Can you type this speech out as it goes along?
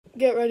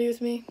get ready with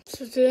me.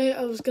 So today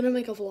I was gonna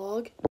make a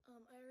vlog.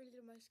 I already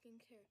did my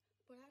skincare,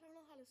 but I don't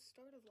know how to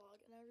start a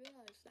vlog, and I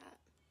realized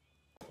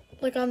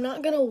that. Like, I'm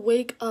not gonna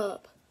wake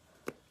up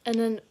and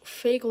then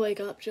fake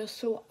wake up just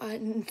so I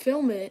can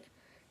film it,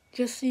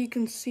 just so you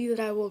can see that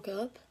I woke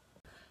up.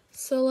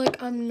 So like,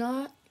 I'm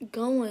not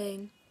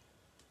going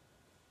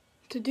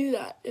to do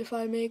that if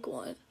I make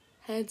one.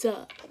 Heads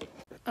up.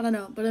 I don't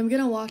know, but I'm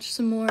gonna watch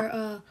some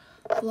more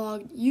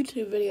vlog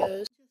YouTube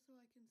videos just so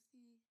I can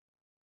see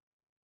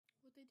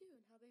what they do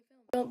and how they film.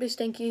 Don't be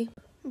stinky.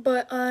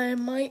 But I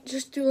might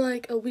just do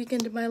like a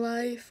weekend in my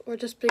life or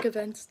just big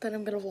events that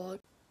I'm gonna vlog.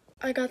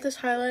 I got this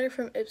highlighter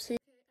from Ipsy.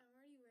 Okay, I'm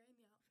already wearing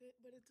the outfit,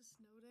 but it's a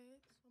snow day,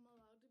 so I'm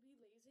allowed to be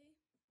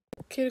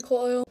lazy. Cuticle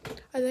oil.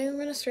 I think I'm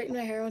gonna straighten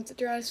my hair once it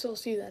dries, so I'll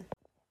see you then.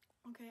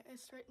 Okay, I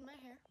straightened my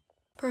hair.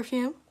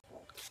 Perfume.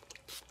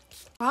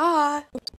 Bye.